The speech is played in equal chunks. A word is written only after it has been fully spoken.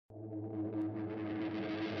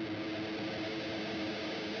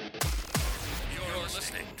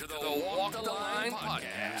The Walk the Line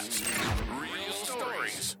Podcast. Real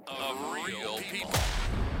stories of real people.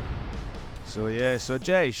 So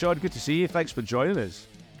Jay, Sean, good to see you. Thanks for joining us.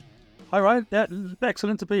 Hi, Ryan. Yeah,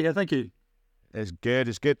 excellent to be here. Thank you. It's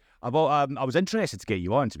good. I was interested to get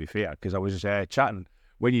you on, to be fair, because I was chatting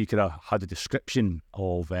when you kind of had a description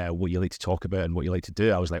of what you like to talk about and what you like to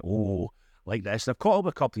do. I was like, like this. And I've caught up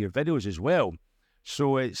with a couple of your videos as well.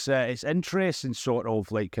 So it's interesting, sort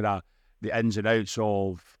of like kind of the ins and outs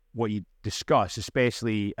of what you discuss,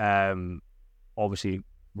 especially obviously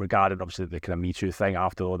regarding the kind of Me Too thing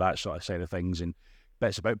after all that sort of side of things and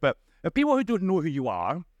bits about. But if people who don't know who you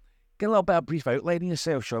are, get a little bit of brief outline of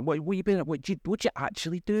yourself, Sean. What you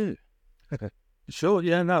actually do? Sure.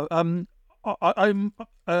 Yeah. No. I'm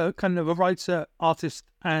kind of a writer, artist,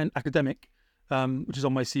 and academic, which is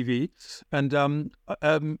on my CV. And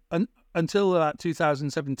until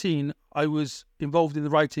 2017, I was involved in the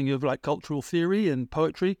writing of like cultural theory and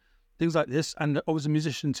poetry, things like this. And I was a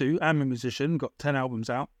musician too. I'm a musician. Got 10 albums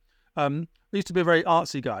out. I used to be a very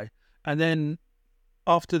artsy guy. And then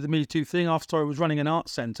after the Me Too thing, after I was running an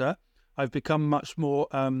arts centre, I've become much more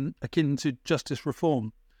akin to justice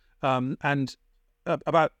reform. And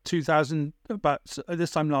about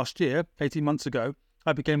this time last year, 18 months ago,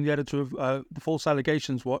 I became the editor of the False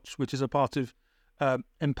Allegations Watch, which is a part of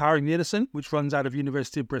Empowering the Innocent, which runs out of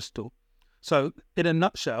University of Bristol. So in a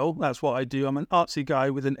nutshell, that's what I do. I'm an artsy guy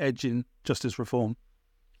with an edge in justice reform,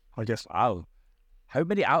 I guess. Wow. How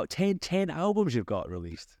many 10 albums you've got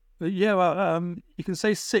released? Yeah, well, you can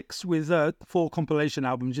say 6 with 4 compilation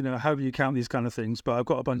albums, however you count these kind of things. But I've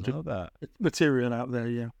got a bunch of material out there,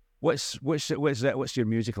 yeah. What's your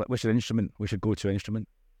music like? What's your instrument? What's your go-to instrument?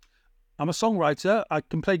 I'm a songwriter. I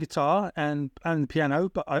can play guitar and piano,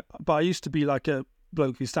 but I used to be like a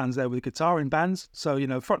bloke who stands there with a guitar in bands. So,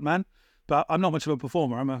 frontman. But I'm not much of a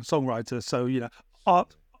performer. I'm a songwriter. So,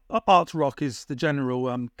 art rock is the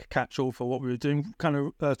general catch-all for what we were doing.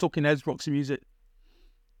 Kind of Talking Heads, Roxy music.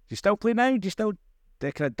 Do you still play now? Do you still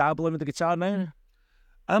kind of dabble in with the guitar now?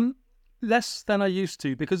 Less than I used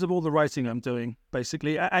to because of all the writing I'm doing,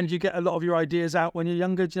 basically. And you get a lot of your ideas out when you're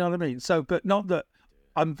younger. Do you know what I mean? So, but not that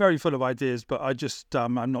I'm very full of ideas, but I just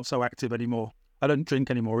I'm not so active anymore. I don't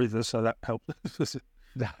drink anymore either, so that helped.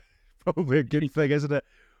 Probably a good thing, isn't it?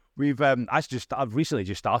 I've recently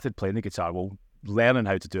just started playing the guitar. Well, learning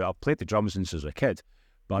how to do it. I've played the drums since I was a kid,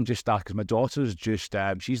 but I'm just starting because my daughter's just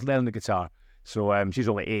she's learning the guitar. So she's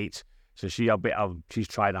only 8, so she's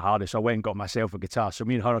trying the hardest. So I went and got myself a guitar. So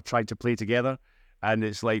me and her have tried to play together, and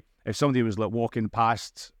it's like if somebody was like walking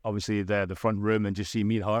past, obviously the front room, and just see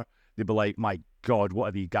me and her, they'd be like, "My God, what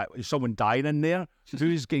are these guys? Is someone dying in there?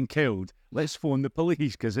 Who's getting killed? Let's phone the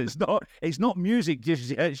police because it's not music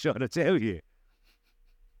just yet, Sean, I tell you."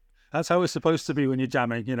 That's how it's supposed to be when you're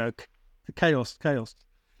jamming, chaos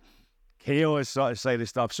sort of side of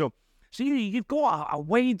stuff. So you've got a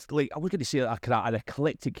wide, like, I was going to say an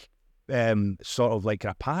eclectic sort of like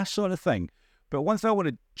a past sort of thing. But one thing I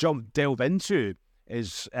want to delve into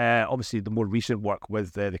is obviously the more recent work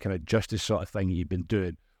with the kind of justice sort of thing that you've been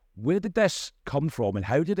doing. Where did this come from and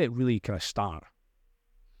how did it really kind of start?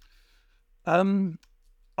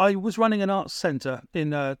 I was running an arts centre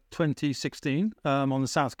in 2016 on the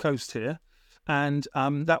south coast here. And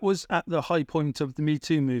that was at the high point of the Me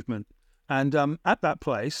Too movement. And at that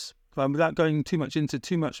place, without going too much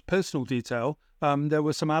personal detail, there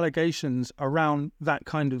were some allegations around that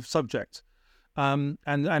kind of subject. And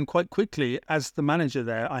quite quickly, as the manager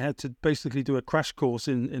there, I had to basically do a crash course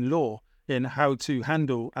in law in how to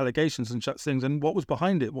handle allegations and such things and what was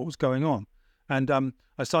behind it, what was going on. And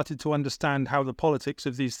I started to understand how the politics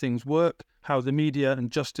of these things work, how the media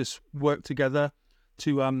and justice work together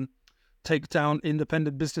to take down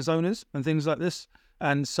independent business owners and things like this.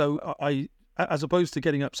 And so I, as opposed to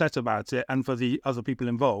getting upset about it and for the other people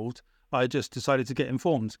involved, I just decided to get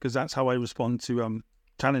informed because that's how I respond to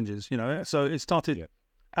challenges, So it started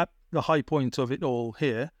at the high point of it all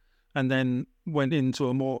here and then went into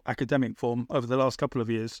a more academic form over the last couple of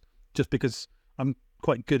years just because I'm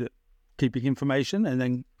quite good at keeping information and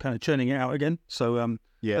then kind of churning it out again. So, and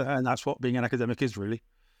that's what being an academic is really.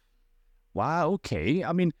 Wow, okay.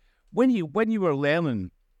 I mean, when you were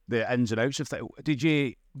learning the ins and outs of things, did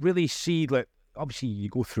you really see, like, obviously you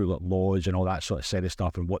go through like laws and all that sort of set of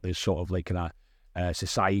stuff and what this sort of like kind of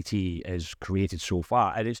society has created so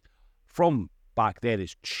far, and it's from back then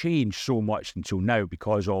it's changed so much until now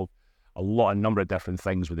because of a number of different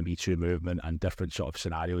things with the Me Too movement and different sort of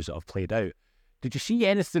scenarios that have played out. Did you see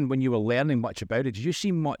anything when you were learning much about it? Did you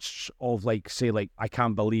see much of like, say, like, I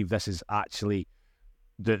can't believe this is actually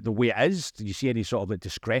the way it is? Did you see any sort of like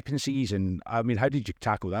discrepancies? And I mean, how did you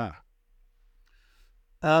tackle that?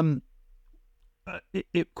 It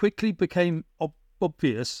quickly became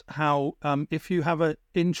obvious how if you have an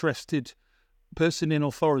interested person in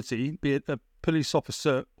authority, be it a police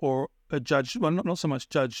officer or a judge, well, not so much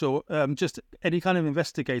judge, or just any kind of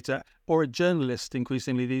investigator or a journalist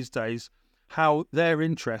increasingly these days, how their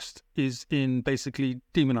interest is in basically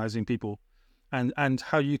demonizing people and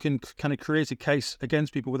how you can kind of create a case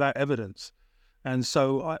against people without evidence. And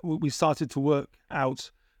so we started to work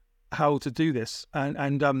out how to do this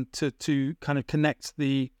and to kind of connect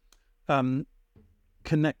the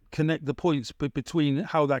connect the points between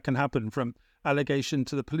how that can happen, from allegation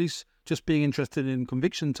to the police just being interested in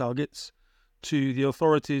conviction targets, to the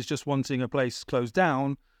authorities just wanting a place closed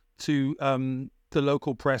down, to the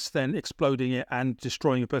local press then exploding it and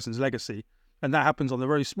destroying a person's legacy. And that happens on a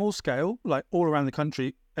very small scale, like all around the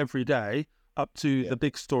country every day, up to the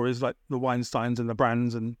big stories like the Weinsteins and the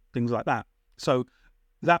Brands and things like that. So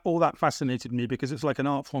all that fascinated me, because it's like an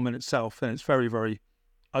art form in itself, and it's very, very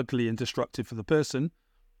ugly and destructive for the person.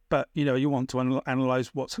 But, you want to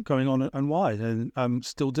analyse what's going on and why, and I'm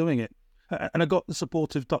still doing it. And I got the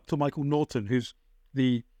support of Dr. Michael Norton, who's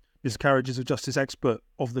the miscarriages of justice expert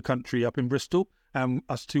of the country up in Bristol. And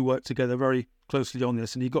us two worked together very closely on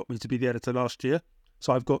this, and he got me to be the editor last year.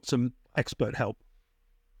 So I've got some expert help.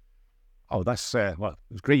 Oh, that's well,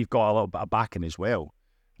 it's great. You've got a little bit of backing as well.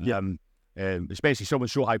 Yeah. Especially someone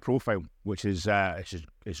so high profile, which is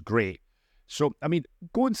great. So, I mean,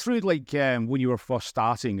 going through like when you were first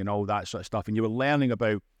starting and all that sort of stuff, and you were learning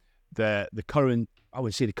about the current, I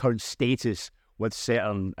would say the current status with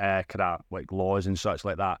certain kind of like laws and such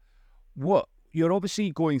like that. What you're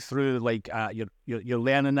obviously going through, like you're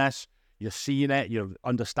learning this, you're seeing it, you're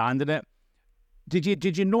understanding it.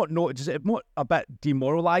 Did you not notice? Is it not a bit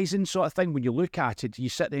demoralising sort of thing when you look at it? Do you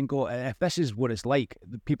sit there and go, if this is what it's like,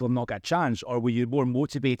 the people have not got a chance, or were you more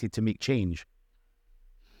motivated to make change?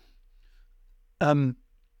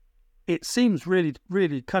 It seems really,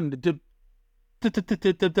 really kind of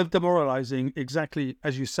demoralising, exactly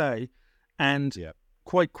as you say, and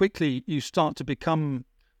quite quickly you start to become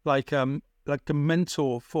like a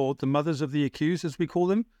mentor for the mothers of the accused, as we call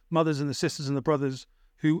them, mothers and the sisters and the brothers,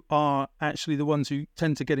 who are actually the ones who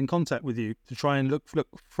tend to get in contact with you to try and look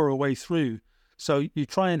for a way through. So you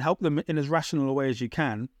try and help them in as rational a way as you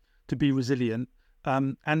can to be resilient,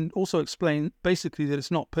 and also explain basically that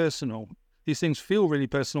it's not personal. These things feel really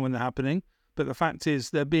personal when they're happening, but the fact is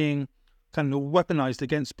they're being kind of weaponized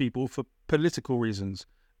against people for political reasons.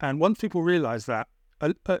 And once people realize that,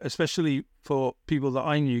 especially for people that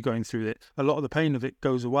I knew going through it, a lot of the pain of it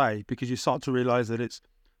goes away, because you start to realize that it's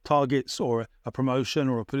targets or a promotion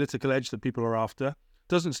or a political edge that people are after.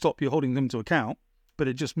 Doesn't stop you holding them to account, but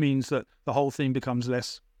it just means that the whole thing becomes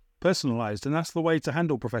less personalized. And that's the way to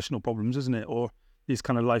handle professional problems, isn't it? Or these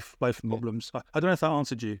kind of life problems. I don't know if that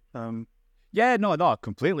answered you. Yeah, no,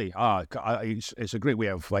 completely. It's a great way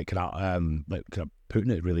of kind of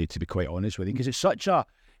putting it, really, to be quite honest with you, because it's I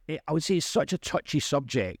would say it's such a touchy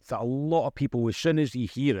subject that a lot of people, as soon as you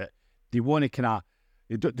hear it, they want to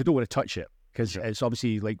they don't want to touch it, because it's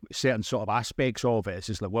obviously like certain sort of aspects of it. It's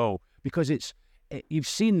just like, well, because you've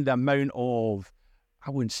seen the amount of,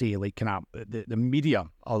 I wouldn't say like kind of the media,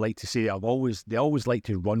 I like to say, they always like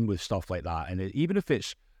to run with stuff like that, and even if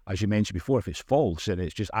it's, as you mentioned before, if it's false and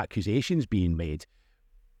it's just accusations being made,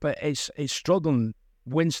 but it's struggling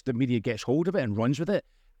once the media gets hold of it and runs with it.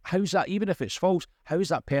 How's that, even if it's false, how's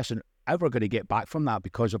that person ever going to get back from that,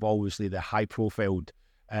 because of obviously the high-profile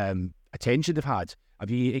attention they've had? Have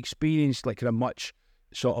you experienced like kind of much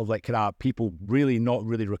sort of like kind of people really not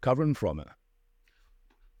really recovering from it?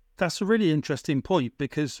 That's a really interesting point,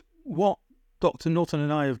 because what Dr. Norton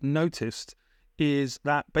and I have noticed is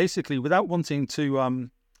that basically, without wanting to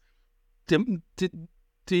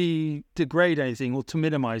degrade anything, or to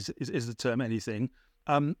minimize is the term, anything,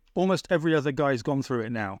 almost every other guy's gone through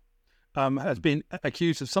it now, has been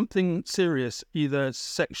accused of something serious, either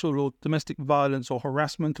sexual or domestic violence or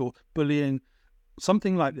harassment or bullying,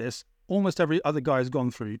 something like this. Almost every other guy has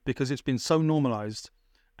gone through, because it's been so normalized.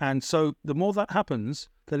 And so the more that happens,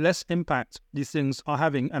 the less impact these things are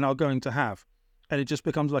having and are going to have. And it just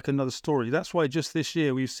becomes like another story. That's why just this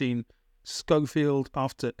year we've seen Schofield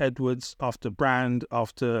after Edwards, after Brand,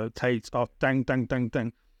 after Tate, after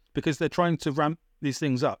dang, because they're trying to ramp these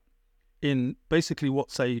things up in basically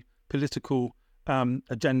what's a political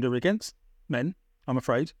agenda against men, I'm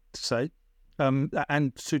afraid to say,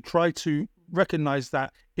 and to try to recognise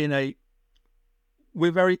that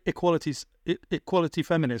we're very equality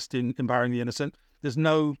feminist in Empowering the Innocent.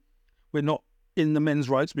 We're not in the men's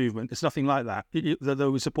rights movement. It's nothing like that.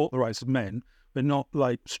 Though we support the rights of men, we're not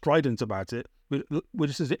like strident about it. We're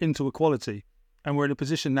just into equality. and we're in a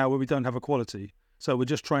position now where we don't have equality. So we're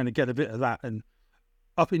just trying to get a bit of that. And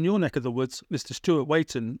up in your neck of the woods, Mr. Stuart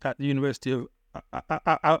Waiton at the University of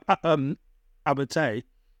Abertay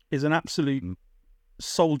is an absolute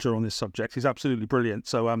soldier on this subject. He's absolutely brilliant.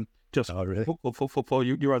 So really? for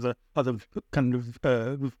your other kind of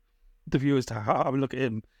the viewers to have a look at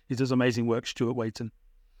him, he does amazing work, Stuart Waiton.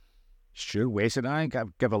 Stuart Waiton, I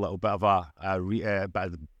give a little bit of a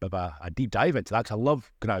deep dive into that, because I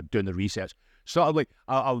love kind of doing the research. Sort of like,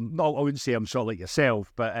 I wouldn't say I'm sort of like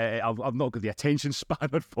yourself, but I've not got the attention span,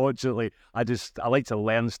 unfortunately. I like to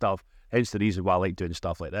learn stuff, hence the reason why I like doing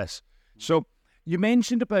stuff like this. So you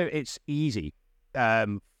mentioned about it's easy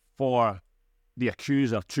for the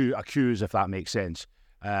accuser to accuse, if that makes sense,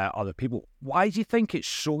 other people. Why do you think it's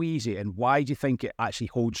so easy, and why do you think it actually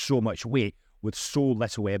holds so much weight with so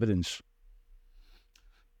little evidence?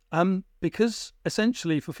 Because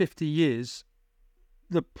essentially for 50 years,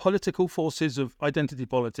 the political forces of identity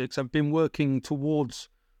politics have been working towards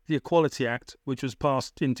the Equality Act, which was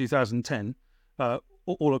passed in 2010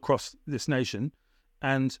 all across this nation.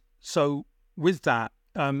 And so with that,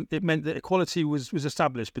 it meant that equality was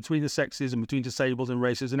established between the sexes and between disabled and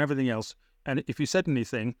races and everything else. And if you said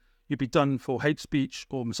anything, you'd be done for hate speech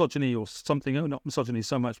or misogyny or something. Oh, not misogyny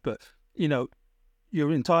so much, but,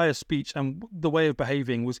 your entire speech and the way of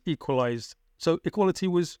behaving was equalized. So equality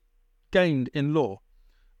was gained in law.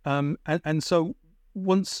 And so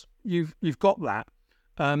once you've got that,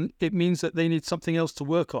 it means that they need something else to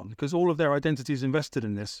work on, because all of their identity is invested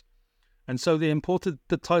in this. And so they imported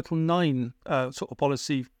the Title IX sort of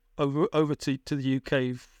policy over to the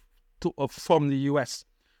UK from the US,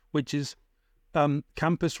 which is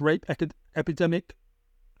campus rape epidemic,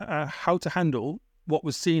 how to handle what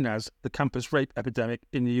was seen as the campus rape epidemic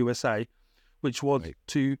in the USA, which was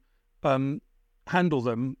to handle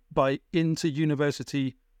them by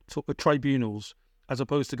inter-university sort of tribunals, as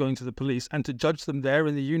opposed to going to the police, and to judge them there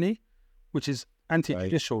in the uni, which is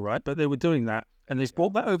anti-judicial, right? But they were doing that, and they've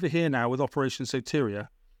brought that over here now with Operation Soteria,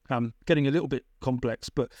 getting a little bit complex.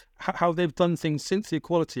 But how they've done things since the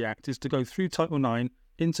Equality Act is to go through Title IX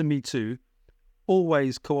into Me Too,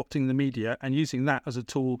 always co-opting the media and using that as a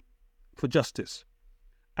tool for justice.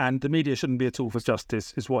 And the media shouldn't be a tool for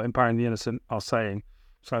justice, is what Empowering the Innocent are saying.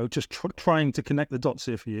 So just trying to connect the dots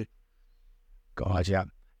here for you. God, yeah.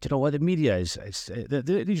 Do you know what the media is?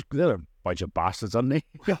 They're a bunch of bastards, aren't they?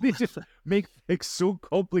 They just make things so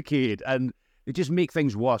complicated, and they just make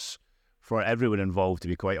things worse for everyone involved, to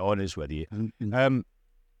be quite honest with you. Mm-hmm.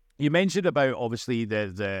 You mentioned about, obviously,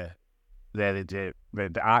 the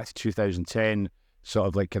Act 2010, sort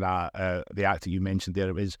of like the Act that you mentioned there.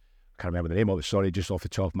 I can't remember the name of it, sorry, just off the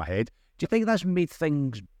top of my head. Do you think that's made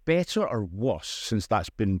things better or worse since that's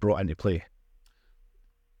been brought into play?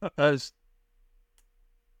 As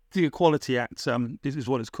the Equality Act is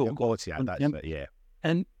what it's called. The Equality Act, that's it, yeah.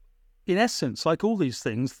 And in essence, like all these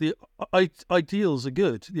things, the ideals are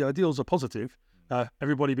good. The ideals are positive.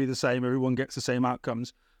 Everybody be the same, everyone gets the same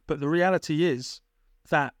outcomes. But the reality is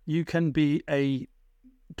that you can be a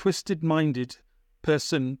twisted-minded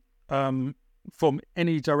person from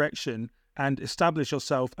any direction and establish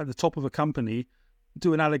yourself at the top of a company,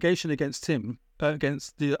 do an allegation against him,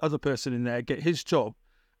 against the other person in there, get his job,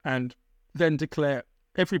 and then declare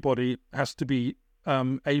everybody has to be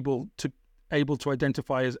able to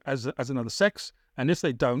identify as another sex, and if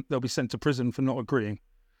they don't, they'll be sent to prison for not agreeing.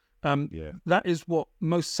 That is what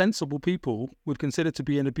most sensible people would consider to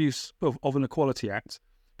be an abuse of an Equality Act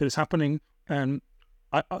that is happening. And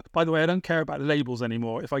by the way, I don't care about labels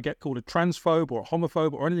anymore. If I get called a transphobe or a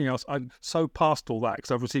homophobe or anything else, I'm so past all that,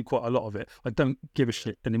 because I've received quite a lot of it. I don't give a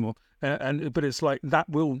shit anymore. But it's like that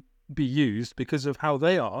will be used because of how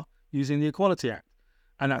they are using the Equality Act.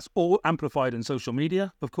 And that's all amplified in social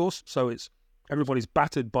media, of course. So everybody's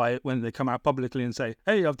battered by it when they come out publicly and say,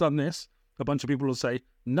 hey, I've done this. A bunch of people will say,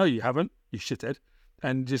 no, you haven't, you shithead,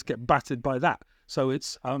 and just get battered by that. So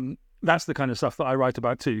that's the kind of stuff that I write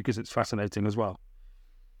about too, because it's fascinating as well.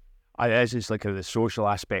 It's like the social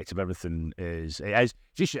aspect of everything is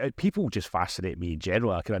just people just fascinate me in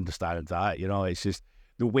general. I can understand that, it's just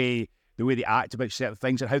the way they act about certain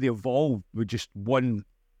things and how they evolve with just one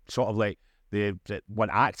sort of like the one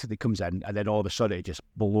act that comes in, and then all of a sudden it just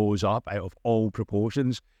blows up out of all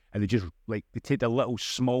proportions, and they just they take a little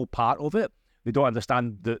small part of it. They don't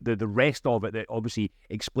understand the rest of it that obviously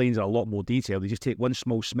explains in a lot more detail. They just take one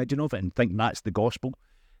small smidgen of it and think that's the gospel.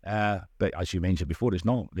 But as you mentioned before, it's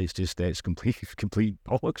not. It's just it's complete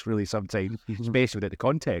bollocks, really, sometimes, especially without the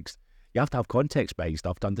context. You have to have context behind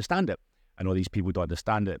stuff to understand it. I know these people don't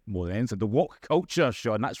understand it more than anything. The woke culture,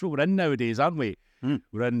 Sean, that's what we're in nowadays, aren't we?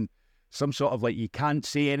 We're in some sort of like you can't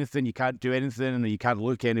say anything, you can't do anything, and you can't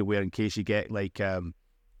look anywhere in case you get like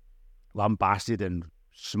lambasted and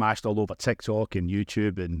smashed all over TikTok and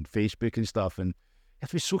YouTube and Facebook and stuff. And you have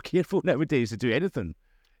to be so careful nowadays to do anything.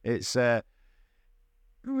 It's good.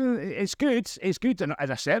 It's good in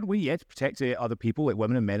a certain way, yeah, to protect other people, like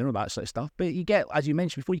women and men and all that sort of stuff. But you get, as you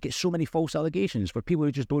mentioned before, you get so many false allegations for people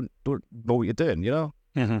who just don't know what you're doing, you know?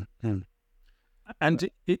 Mm-hmm. And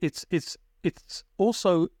it's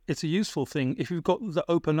also a useful thing if you've got the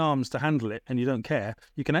open arms to handle it and you don't care.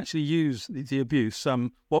 You can actually use the abuse.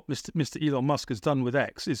 What Mr. Elon Musk has done with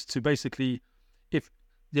X is to basically, if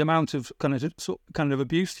the amount of kind of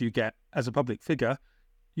abuse you get as a public figure,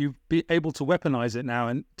 you'd be able to weaponize it now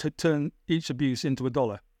and to turn each abuse into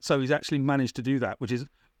 $1. So he's actually managed to do that, which is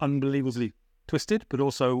unbelievably twisted, but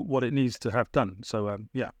also what it needs to have done. So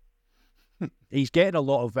yeah, he's getting a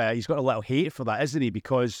lot of he's got a little hate for that, isn't he?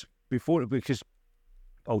 Because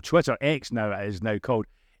Twitter X now it is now called.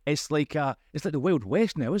 It's like the Wild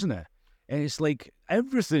West now, isn't it? And it's like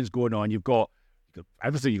everything's going on. You've got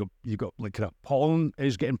everything. You've got like kind of porn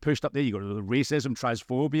is getting pushed up there. You've got racism,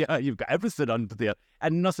 transphobia. You've got everything under there,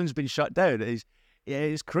 and nothing's been shut down.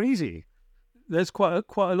 It's crazy. There's quite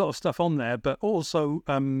a lot of stuff on there, but also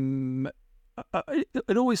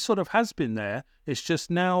it always sort of has been there. It's just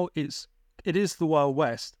now it is the Wild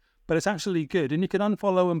West, but it's actually good, and you can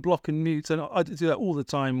unfollow and block and mute. And I do that all the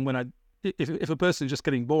time when if a person is just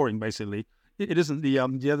getting boring, basically. It isn't the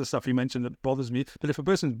other stuff you mentioned that bothers me, but if a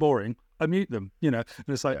person's boring, I mute them, you know, and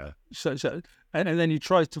it's like, shut. And then you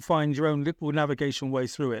try to find your own little navigation way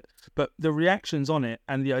through it. But the reactions on it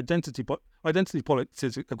and the identity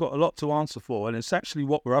politics have got a lot to answer for, and it's actually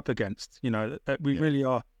what we're up against. You know, we really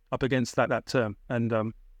are up against that term, and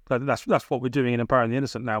that's what we're doing in Empowering the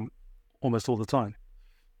Innocent now, almost all the time.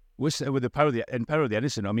 With the power of the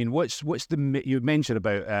innocent, I mean, what's the you mentioned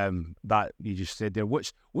about that you just said there?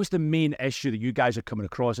 What's the main issue that you guys are coming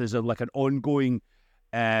across? Is there like an ongoing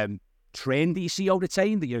trend that you see all the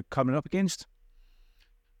time that you're coming up against?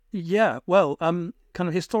 Yeah, well, kind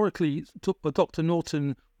of historically, Dr.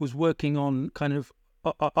 Norton was working on kind of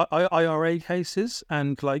IRA cases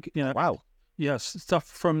and like stuff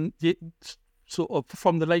from the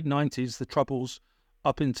late 90s, the Troubles,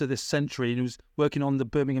 up into this century, and he was working on the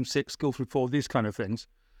Birmingham 6, Guildford 4, these kind of things.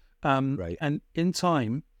 Right. And in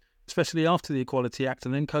time, especially after the Equality Act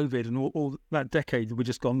and then COVID and all that decade that we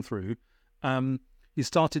just gone through, he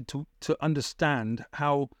started to understand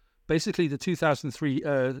how basically the 2003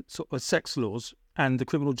 sort of sex laws and the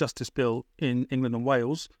criminal justice bill in England and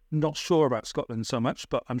Wales, not sure about Scotland so much,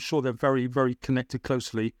 but I'm sure they're very, very connected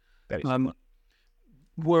closely,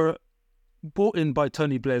 were brought in by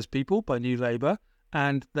Tony Blair's people, by New Labour,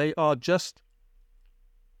 and they are just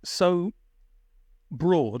so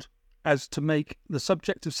broad as to make the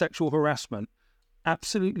subject of sexual harassment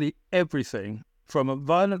absolutely everything from a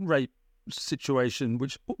violent rape situation,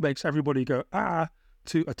 which makes everybody go,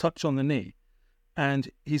 to a touch on the knee. And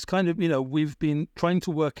he's kind of, we've been trying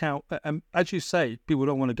to work out, as you say, people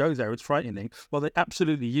don't want to go there, it's frightening. Well, they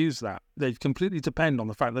absolutely use that. They completely depend on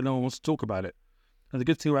the fact that no one wants to talk about it. And the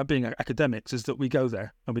good thing about being academics is that we go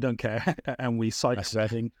there and we don't care and we cite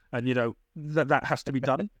everything. And, that has to be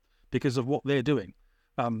done because of what they're doing.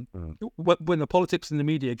 When the politics and the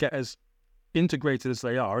media get as integrated as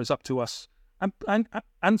they are, it's up to us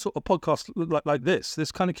and sort of podcasts like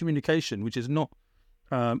this kind of communication, which is not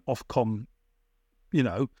Ofcom,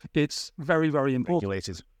 it's very, very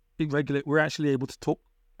important. Regulated. We're actually able to talk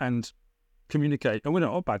and communicate. And we're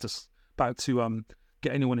not about to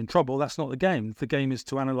get anyone in trouble. That's not the game. The game is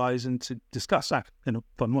to analyse and to discuss that in a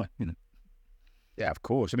fun way, Yeah, of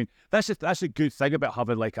course. I mean, that's a good thing about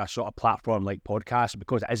having like a sort of platform like podcast,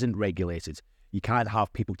 because it isn't regulated. You can't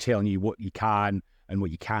have people telling you what you can and what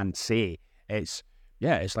you can't say. It's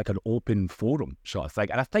like an open forum sort of thing.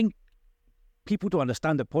 And I think people don't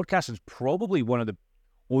understand that podcasting is probably one of the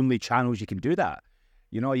only channels you can do that.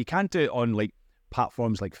 You can't do it on like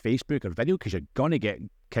platforms like Facebook or video because you're going to get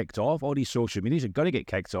kicked off. All these social medias are going to get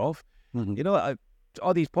kicked off. Mm-hmm.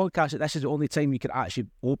 All these podcasts, this is the only time you can actually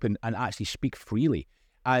open and actually speak freely.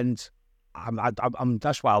 And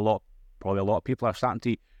that's why a lot of people are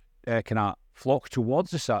starting to kind of flock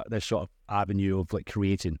towards this sort of avenue of like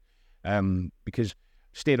creating, because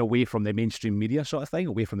staying away from the mainstream media sort of thing,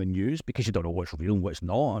 away from the news, because you don't know what's real and what's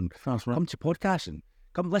not. And come to podcasting.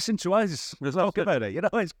 Come listen to us. Let's talk about it.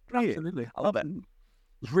 It's great. Absolutely. I love it.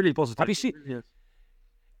 It's really positive. Have you seen? Yes.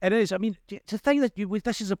 It is. I mean, to think that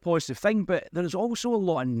this is a positive thing, but there is also a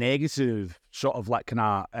lot of negative sort of like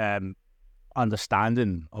kind of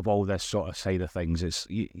understanding of all this sort of side of things. It's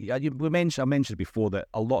I mentioned before that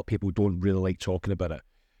a lot of people don't really like talking about it,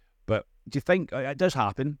 But do you think it does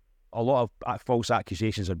happen? A lot of false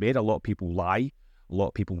accusations are made. A lot of people lie. A lot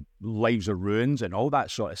of people's lives are ruined and all that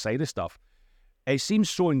sort of side of stuff. It seems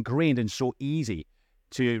so ingrained and so easy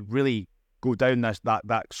to really go down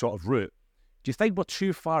that sort of route. Do you think we're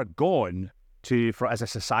too far gone as a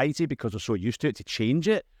society, because we're so used to it, to change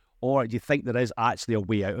it? Or do you think there is actually a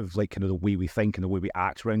way out of, like, kind of the way we think and the way we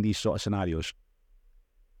act around these sort of scenarios?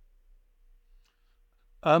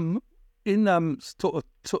 In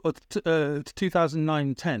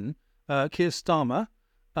 2009-10, Keir Starmer,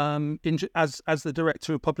 as the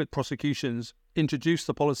Director of Public Prosecutions, introduced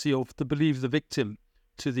the policy of to believe the victim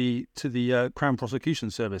to the Crown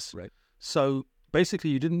Prosecution Service. Right. So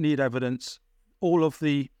basically, you didn't need evidence. All of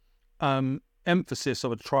the emphasis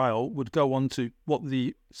of a trial would go on to what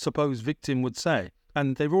the supposed victim would say,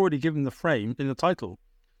 and they've already given the frame in the title.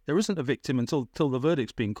 There isn't a victim until the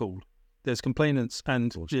verdict's been called. There's complainants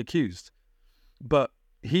and the accused. But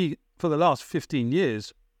for the last 15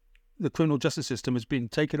 years, the criminal justice system has been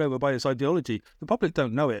taken over by this ideology. The public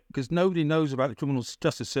don't know it, because nobody knows about the criminal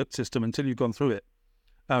justice system until you've gone through it,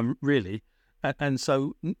 really. And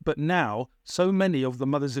so, but now, so many of the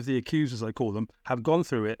mothers of the accused, as I call them, have gone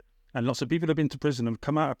through it, and lots of people have been to prison, have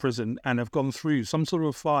come out of prison, and have gone through some sort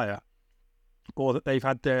of fire, or that they've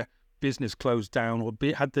had their business closed down, or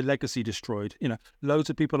had their legacy destroyed.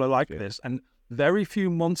 Loads of people are like this, and very few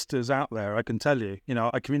monsters out there, I can tell you.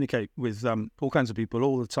 I communicate with all kinds of people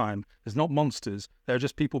all the time. There's not monsters. They're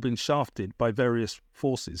just people being shafted by various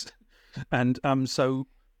forces. And so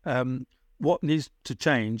what needs to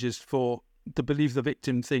change is for the believe the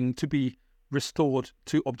victim thing to be restored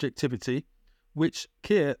to objectivity, which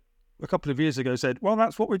Keir, a couple of years ago, said, well,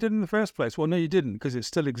 that's what we did in the first place. Well, no, you didn't, because it's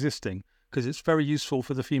still existing, because it's very useful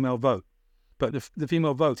for the female vote. But the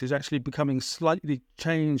female vote is actually becoming slightly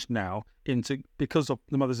changed now because of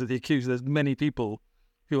the mothers of the accused. There's many people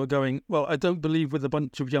who are going, well, I don't believe with a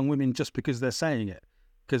bunch of young women just because they're saying it,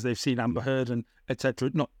 because they've seen Amber Heard and etc.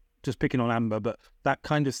 Not just picking on Amber, but that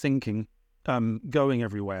kind of thinking going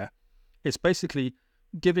everywhere. It's basically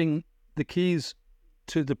giving the keys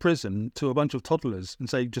to the prison to a bunch of toddlers and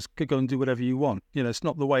say, just go and do whatever you want. It's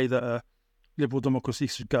not the way that a liberal democracy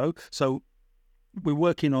should go. So we're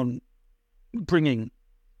working on bringing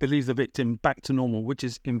believe the victim back to normal, which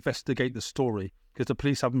is investigate the story, because the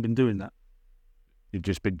police haven't been doing that. You've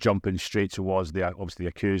just been jumping straight towards the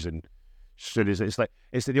accused, and soon as it's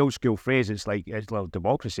the old school phrase. It's like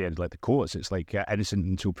democracy and like the courts. It's like innocent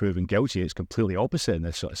until proven guilty. It's completely opposite in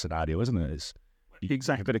this sort of scenario, isn't it?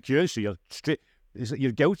 Exactly. You've been accused, so you're straight.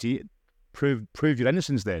 You're guilty. Prove your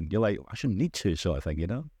innocence. Then you're like, I shouldn't need to, sort of thing.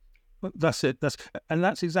 Well, that's it.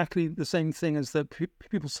 That's exactly the same thing as that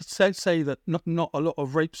people say that not a lot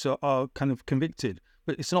of rapes are kind of convicted,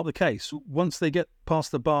 but it's not the case. Once they get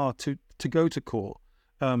past the bar to go to court,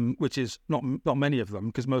 which is not many of them,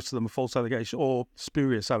 because most of them are false allegations or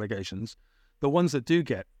spurious allegations, the ones that do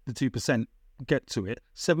get the 2% get to it,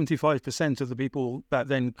 75% of the people that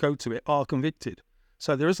then go to it are convicted.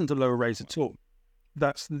 So there isn't a lower rate at all.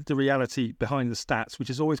 That's the reality behind the stats, which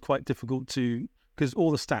is always quite difficult because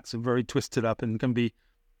all the stats are very twisted up and can be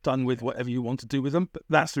done with whatever you want to do with them. But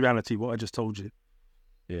that's the reality, what I just told you.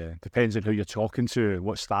 Yeah, depends on who you're talking to,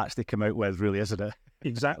 what stats they come out with, really, isn't it?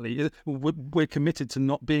 Exactly. We're committed to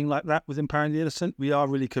not being like that with empowering the innocent. We are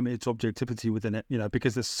really committed to objectivity within it,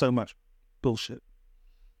 because there's so much bullshit.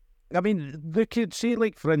 I mean, they could say,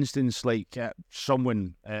 like, for instance, like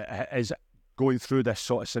someone is going through this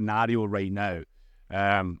sort of scenario right now,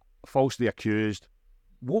 falsely accused.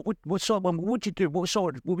 What would you do?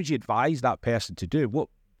 What would you advise that person to do?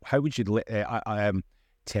 How would you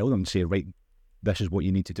tell them, say, right, this is what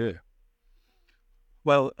you need to do?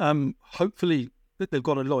 Well, hopefully they've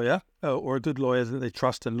got a lawyer or a good lawyer that they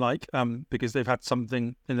trust and like, because they've had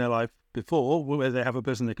something in their life before where they have a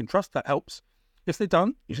person they can trust. That helps. If they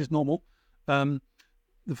don't, which is normal, the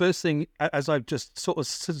first thing, as I've just sort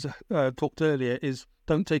of talked earlier, is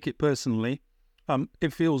don't take it personally.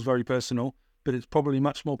 It feels very personal, but it's probably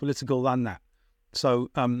much more political than that. So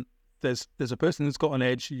there's a person that's got an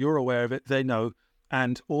edge. You're aware of it. They know.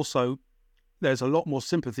 And also, there's a lot more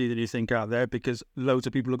sympathy than you think out there, because loads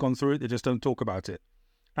of people have gone through it. They just don't talk about it.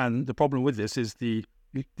 And the problem with this is the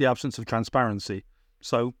absence of transparency.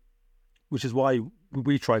 So, which is why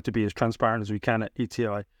we try to be as transparent as we can at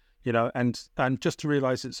ETI, and just to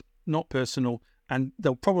realize it's not personal, and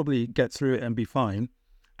they'll probably get through it and be fine.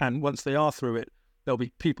 And once they are through it, there'll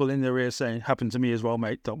be people in their ear saying, happened to me as well,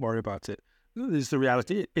 mate, don't worry about it. This is the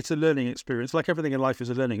reality. It's a learning experience. Like everything in life is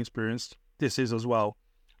a learning experience. This is as well.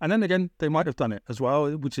 And then again, they might have done it as well,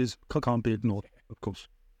 which can't be ignored, of course.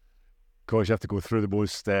 Of course, you have to go through the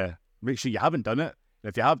most, make sure you haven't done it.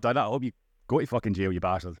 If you have done it, I hope you go to fucking jail, you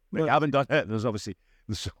bastard. If you haven't done it, there's obviously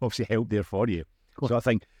help there for you. So I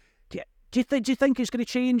think, do you think it's going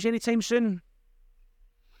to change anytime soon?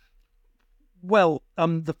 Well,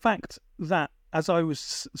 the fact that, as I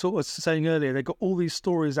was sort of saying earlier, they got all these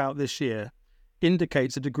stories out this year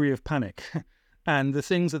indicates a degree of panic. And the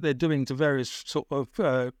things that they're doing to various sort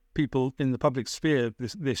of people in the public sphere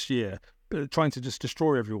this year, trying to just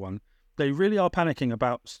destroy everyone, they really are panicking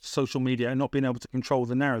about social media and not being able to control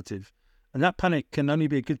the narrative. And that panic can only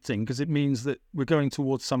be a good thing, because it means that we're going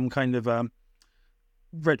towards some kind of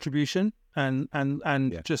retribution and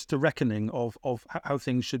just a reckoning of how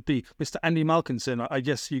things should be. Mr. Andy Malkinson, I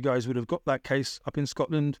guess you guys would have got that case up in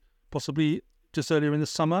Scotland possibly just earlier in the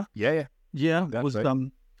summer. Yeah. That was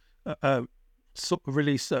right. Sort of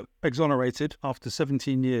released, exonerated after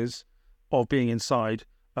 17 years of being inside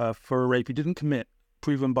for a rape he didn't commit,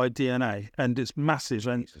 proven by DNA. And it's massive.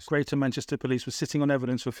 And Greater Manchester Police was sitting on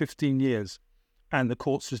evidence for 15 years and the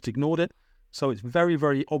courts just ignored it. So it's very,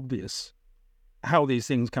 very obvious how these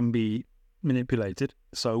things can be manipulated.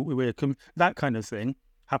 So that kind of thing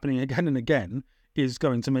happening again and again is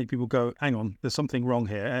going to make people go, hang on, there's something wrong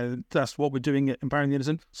here. And that's what we're doing at Empowering the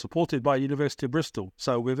Innocent, supported by University of Bristol.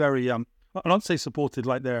 So we're very... I don't say supported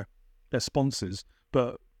like they're sponsors,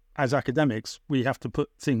 but as academics, we have to put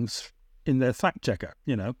things in their fact checker,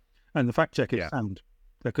 and the fact checker is sound,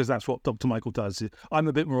 because that's what Dr. Michael does. I'm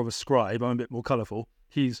a bit more of a scribe. I'm a bit more colourful.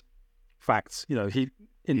 He's facts. He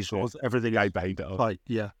ensures everything guy behind it all. Right.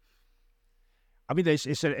 Yeah. I mean,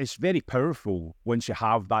 it's very powerful once you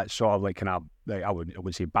have that sort of kind of, I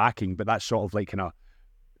wouldn't say backing, but that sort of kind of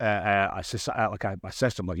a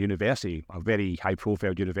system like university, a very high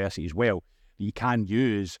profile university as well, that you can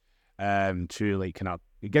use to kind of,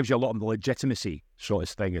 it gives you a lot of legitimacy sort of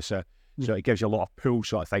thing. So it gives you a lot of pull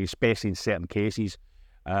sort of thing, especially in certain cases.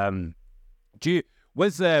 Do you,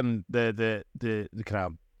 with the kind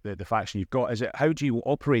of the faction you've got, is it, how do you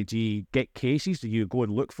operate? Do you get cases? Do you go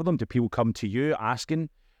and look for them? Do people come to you asking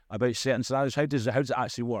about certain scenarios? How does it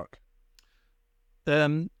actually work?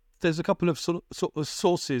 There's a couple of sort of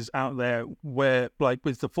sources out there where, like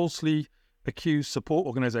with the falsely accused support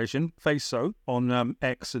organisation, FACEO, on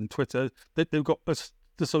X and Twitter, they've got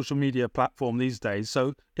the social media platform these days.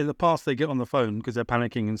 So in the past, they get on the phone because they're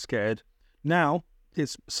panicking and scared. Now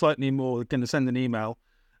it's slightly more going to send an email,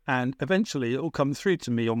 and eventually it will come through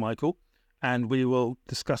to me or Michael, and we will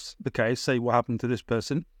discuss the case, say what happened to this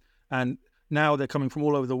person. And now they're coming from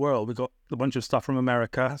all over the world. We've got a bunch of stuff from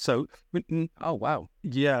America. So, oh, wow.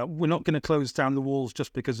 Yeah, we're not going to close down the walls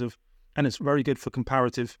just because of, and it's very good for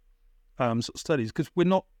comparative sort of studies, because we're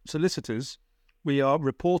not solicitors. We are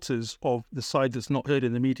reporters of the side that's not heard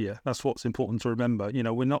in the media. That's what's important to remember.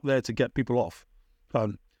 We're not there to get people off,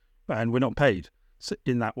 and we're not paid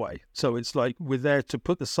in that way. So it's like we're there to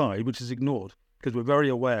put the side which is ignored, because we're very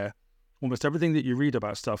aware. Almost everything that you read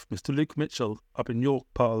about stuff, Mr. Luke Mitchell up in your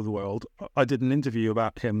part of the world, I did an interview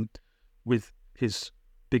about him with his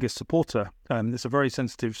biggest supporter. It's a very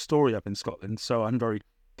sensitive story up in Scotland, so I'm very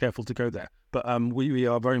careful to go there. But we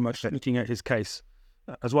are very much looking at his case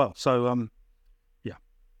as well. So, yeah.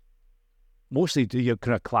 Mostly do your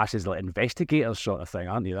kind of classes like investigators sort of thing,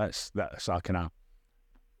 aren't you? That's our kind of...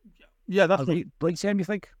 Yeah, that's... Like Sam, you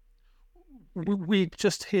think? We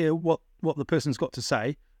just hear what the person's got to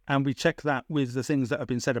say, and we check that with the things that have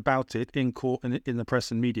been said about it in court and in the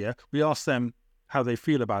press and media. We ask them how they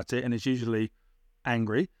feel about it, and it's usually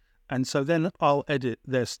angry. And so then I'll edit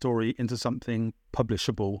their story into something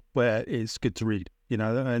publishable where it's good to read,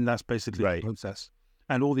 and that's basically the process.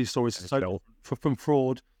 And all these stories, from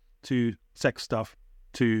fraud to sex stuff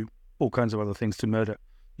to all kinds of other things, to murder.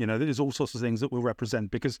 There's all sorts of things that we'll represent,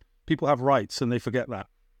 because people have rights and they forget that.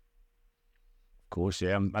 Of course,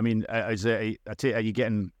 yeah. I mean, are you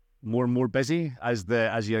getting more and more busy as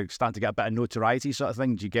you start to get a bit of notoriety sort of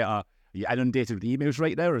thing? Do you get are you inundated with emails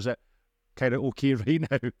right now, or is it kind of okay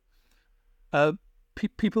right now?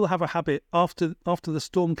 People have a habit, after the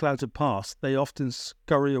storm clouds have passed, they often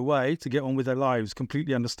scurry away to get on with their lives,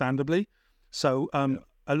 completely understandably. So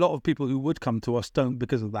a lot of people who would come to us don't,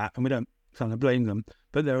 because of that, and we don't kind of blame them.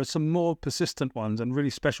 But there are some more persistent ones and really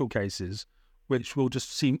special cases which will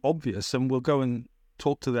just seem obvious, and we'll go and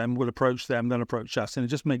talk to them, we'll approach them, then approach us, and it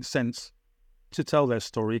just makes sense to tell their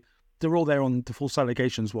story. They're all there on the False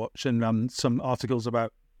Allegations Watch, and some articles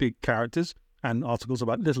about big characters and articles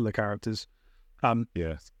about littler characters.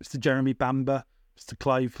 Mr. Jeremy Bamber, Mr.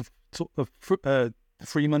 Clive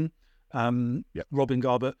Freeman, Robin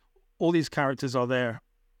Garbutt, all these characters are there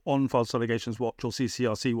on False Allegations Watch or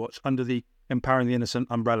CCRC Watch under the Empowering the Innocent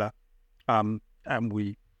umbrella, and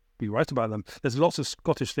we we write about them. There's lots of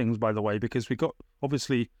Scottish things, by the way, because we got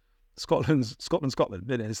obviously Scotland.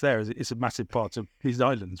 It's there. It's a massive part of these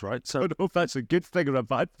islands, right? So I don't know if that's a good thing or a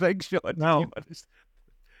bad thing, Sean. now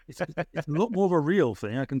it's a lot more of a real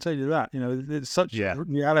thing. I can tell you that. There's such a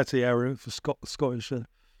reality area for Scottish.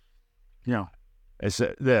 It's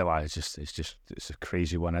a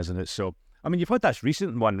crazy one, isn't it? So, I mean, you've had this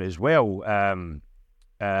recent one as well.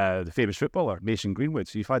 The famous footballer Mason Greenwood.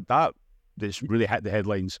 So you've had that's really hit the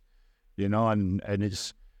headlines, and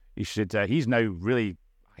he's now really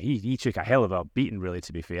he took a hell of a beating, really,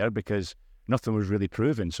 to be fair, because nothing was really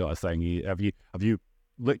proven, sort of thing. Have you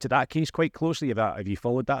looked at that case quite closely? Have you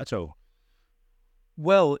followed that at all?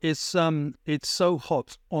 Well, it's so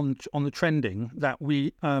hot on the trending that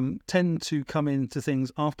we tend to come into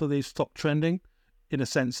things after they've stopped trending, in a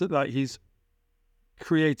sense that he's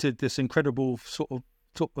created this incredible sort of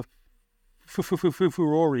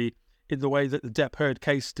furore in the way that the Depp Heard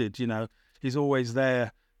case did. He's always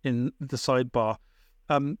there in the sidebar.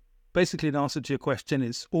 Basically, in answer to your question,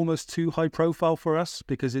 it's almost too high profile for us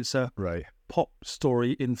because it's a pop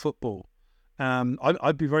story in football.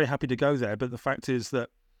 I'd be very happy to go there, but the fact is that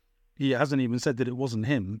he hasn't even said that it wasn't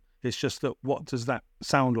him. It's just that what does that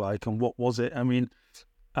sound like and what was it? I mean,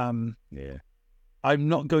 I'm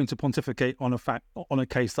not going to pontificate on a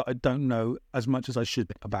case that I don't know as much as I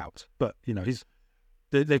should about. But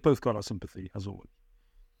they've both got our sympathy as always.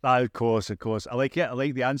 Of course. I like it. I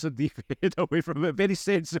like the answer. Deep away from it. Very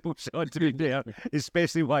sensible, Sean, to be fair,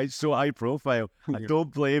 especially why it's so high profile. I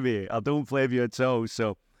don't blame you. I don't blame you at all.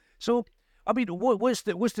 So, I mean, what's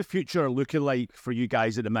the future looking like for you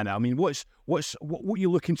guys at the minute? I mean, what are you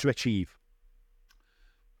looking to achieve?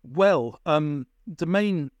 Well, the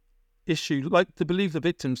main issue, like the Believe the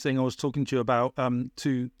Victims thing I was talking to you about,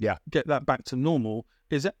 to get that back to normal,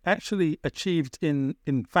 is actually achieved in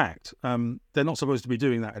fact. They're not supposed to be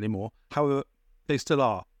doing that anymore. However, they still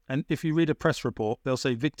are. And if you read a press report, they'll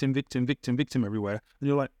say victim, victim, victim, victim everywhere. And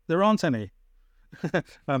you're like, there aren't any.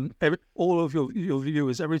 All of your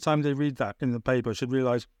viewers, every time they read that in the paper, should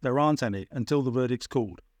realise there aren't any until the verdict's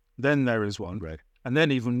called. Then there is one. Right. And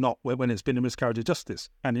then even not when it's been a miscarriage of justice,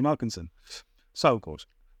 Andy Malkinson. So, of course,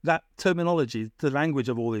 that terminology, the language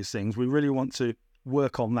of all these things, we really want to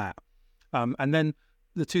work on that. And then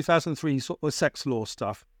the 2003 sort of sex law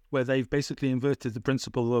stuff, where they've basically inverted the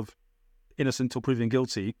principle of innocent till proven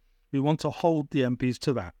guilty, we want to hold the MPs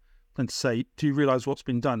to that and to say, do you realise what's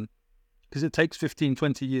been done? Because it takes 15,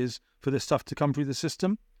 20 years for this stuff to come through the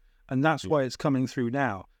system. And that's why it's coming through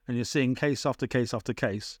now. And you're seeing case after case after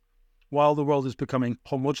case, while the world is becoming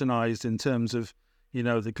homogenized in terms of,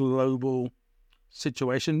 the global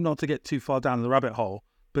situation, not to get too far down the rabbit hole,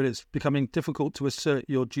 but it's becoming difficult to assert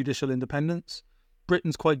your judicial independence.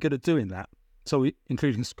 Britain's quite good at doing that. So,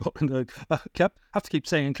 including Scotland, I have to keep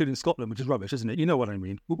saying including Scotland, which is rubbish, isn't it? You know what I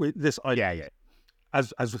mean? This idea,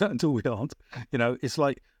 as until we aren't, it's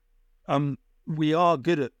like we are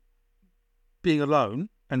good at being alone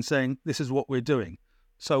and saying this is what we're doing.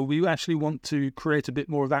 So we actually want to create a bit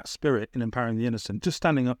more of that spirit in empowering the innocent, just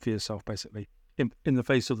standing up for yourself, basically, in the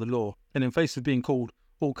face of the law and in face of being called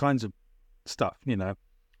all kinds of stuff.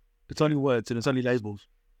 It's only words and it's only labels.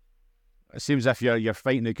 It seems as if you're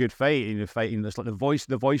fighting a good fight and you're fighting this like the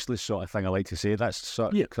voiceless sort of thing. I like to say that's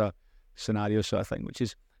sort of scenario sort of thing, which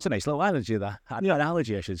is it's a nice little analogy.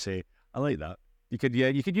 Analogy, I should say. I like that. You could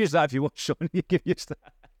use that if you want, Sean. You can use that.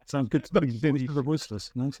 Sounds good to me. The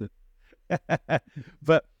voiceless, nice.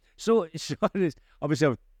 But so Sean, obviously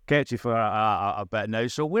I've kept you for a bit now.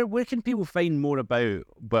 So where can people find more about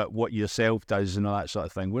what yourself does and all that sort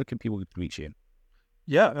of thing? Where can people reach you?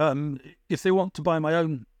 Yeah, if they want to buy my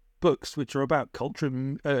own books, which are about culture,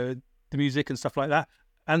 the music and stuff like that.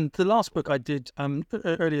 And the last book I did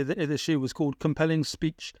earlier this year was called Compelling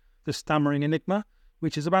Speech, The Stammering Enigma,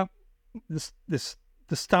 which is about the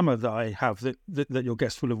stammer that I have that your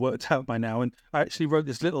guests will have worked out by now. And I actually wrote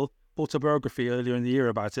this little autobiography earlier in the year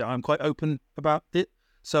about it. I'm quite open about it.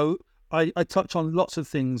 So I touch on lots of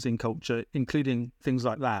things in culture, including things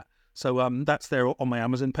like that. So that's there on my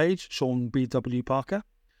Amazon page, Sean B.W. Parker.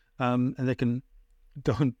 And they can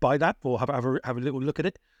go and buy that or have a little look at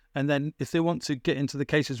it. And then if they want to get into the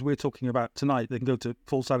cases we're talking about tonight, they can go to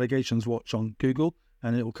False Allegations Watch on Google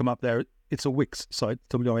and it will come up there. It's a Wix site,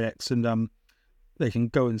 WIX, and they can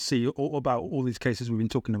go and see all about all these cases we've been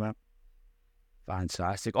talking about.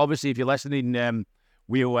 Fantastic. Obviously, if you're listening,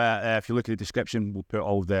 we'll if you look at the description, we'll put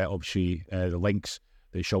all the links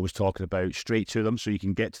that Sean was talking about straight to them, so you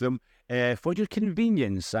can get to them for your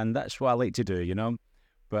convenience, and that's what I like to do,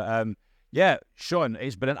 But yeah, Sean,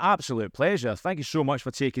 it's been an absolute pleasure. Thank you so much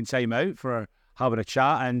for taking time out for having a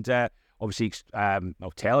chat, and obviously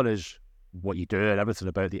telling us what you do and everything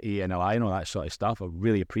about the ENLI and all that sort of stuff. I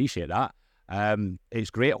really appreciate that. It's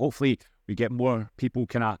great. Hopefully we get more people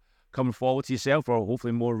kind of coming forward to yourself, or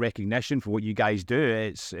hopefully more recognition for what you guys do.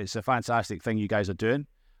 It's a fantastic thing you guys are doing.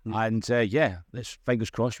 And let's fingers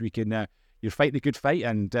crossed we can you're fighting a good fight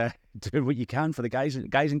and doing what you can for the guys and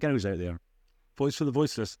girls out there. Voice for the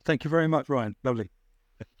voiceless. Thank you very much, Ryan. Lovely.